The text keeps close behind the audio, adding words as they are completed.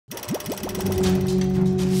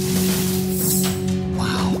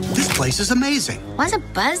place is amazing. Wasn't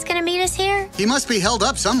Buzz gonna meet us here? He must be held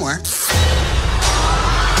up somewhere.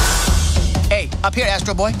 Hey, up here,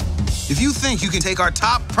 Astro Boy. If you think you can take our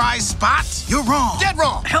top prize spot, you're wrong. Dead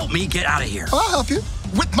wrong. Help me get out of here. I'll help you.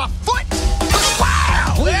 With my foot.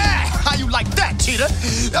 Wow! Yeah! How you like that, Cheetah?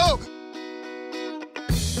 Oh!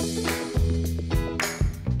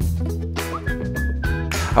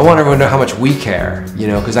 I want everyone to know how much we care, you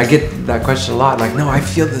know, because I get that question a lot. Like, no, I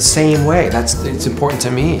feel the same way. It's important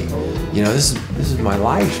to me. You know, this is my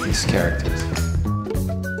life, these characters.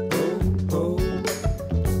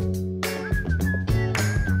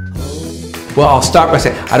 Well, I'll start by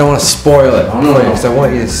saying, I don't want to spoil it because I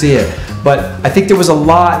want you to see it. But I think there was a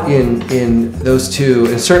lot in those two,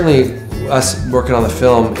 and certainly us working on the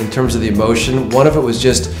film in terms of the emotion. One of it was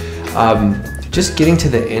just getting to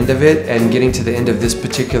the end of it and getting to the end of this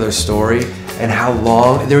particular story and how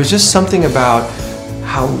long. There was just something about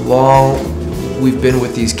how long we've been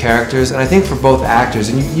with these characters, and I think for both actors,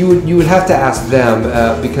 and you would have to ask them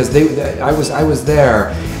because I was there,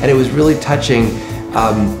 and it was really touching.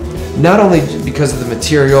 Not only because of the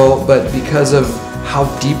material, but because of how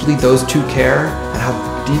deeply those two care and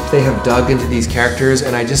how deep they have dug into these characters.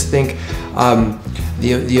 And I just think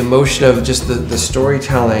the emotion of just the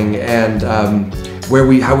storytelling and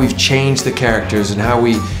how we've changed the characters and how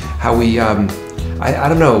we I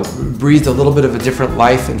don't know, breathed a little bit of a different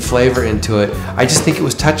life and flavor into it. I just think it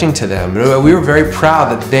was touching to them. We were very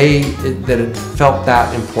proud that it felt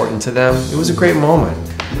that important to them. It was a great moment.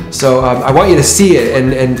 So I want you to see it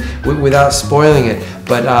and without spoiling it.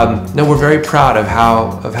 But no, we're very proud of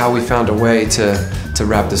how we found a way to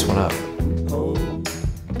wrap this one up.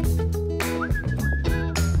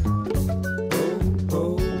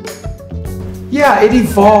 Yeah, it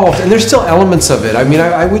evolved, and there's still elements of it. I mean,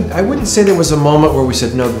 I wouldn't say there was a moment where we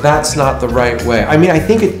said, no, that's not the right way. I mean, I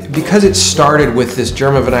think because it started with this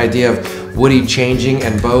germ of an idea of Woody changing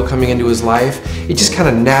and Bo coming into his life, it just kind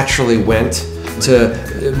of naturally went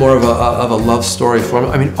to more of a love story form.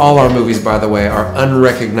 I mean, all our movies, by the way, are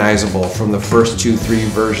unrecognizable from the first 2, 3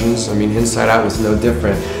 versions. I mean, Inside Out was no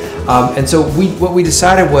different. And so what we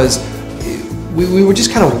decided was we were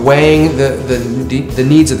just kind of weighing the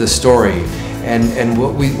needs of the story and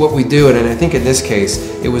what we do. And I think in this case,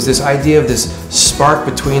 it was this idea of this spark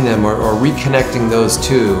between them or reconnecting those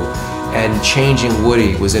two. And changing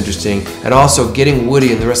Woody was interesting, and also getting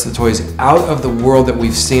Woody and the rest of the toys out of the world that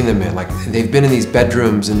we've seen them in. Like, they've been in these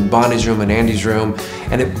bedrooms, in Bonnie's room and Andy's room,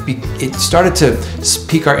 and it started to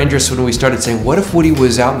pique our interest when we started saying, what if Woody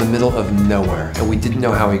was out in the middle of nowhere and we didn't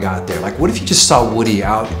know how he got there? Like, what if you just saw Woody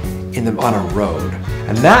out on a road?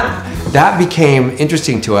 And that became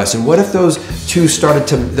interesting to us. And what if those two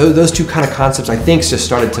kind of concepts, I think, just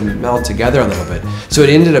started to meld together a little bit. So it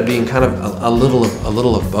ended up being kind of a little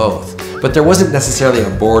of both. But there wasn't necessarily a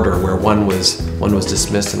border where one was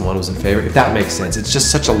dismissed and one was in favor, if that makes sense. It's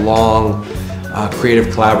just such a long, creative,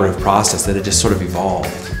 collaborative process that it just sort of evolved.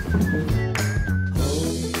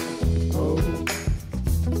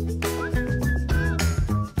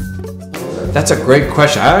 That's a great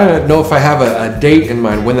question. I don't know if I have a date in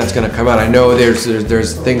mind when that's going to come out. I know there's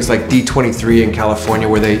things like D23 in California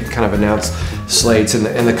where they kind of announce slates,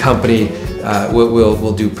 and the company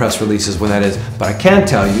will do press releases when that is. But I can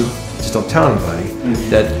tell you, just don't tell anybody,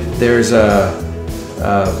 that there's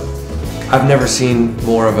I've never seen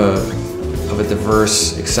more of a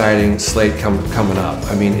diverse, exciting slate coming up.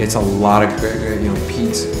 I mean, it's a lot of great, you know,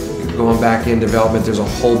 Pete's going back in development. There's a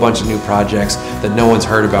whole bunch of new projects that no one's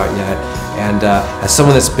heard about yet. And as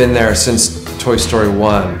someone that's been there since Toy Story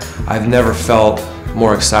 1, I've never felt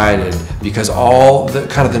more excited because all the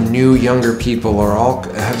kind of the new younger people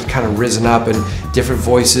have kind of risen up, and different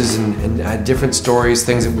voices and different stories,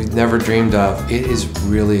 things that we've never dreamed of. It is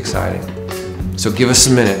really exciting. So give us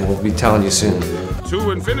a minute and we'll be telling you soon.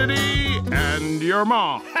 To infinity and your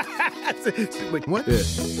mom. Wait, what? Yeah.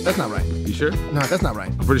 That's not right. You sure? No, that's not right.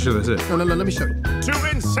 I'm pretty sure that's it. No, let me show you. To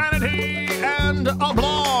insanity and a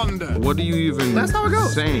blonde. What are you even That's how it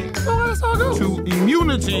goes. saying? Oh, that's how it goes. To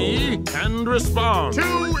immunity and respond.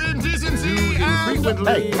 To indecency and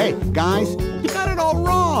infrequently. Hey, guys, you got it all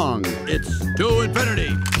wrong. It's to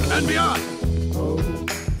infinity and beyond.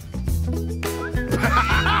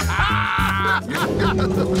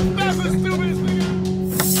 That's a stupid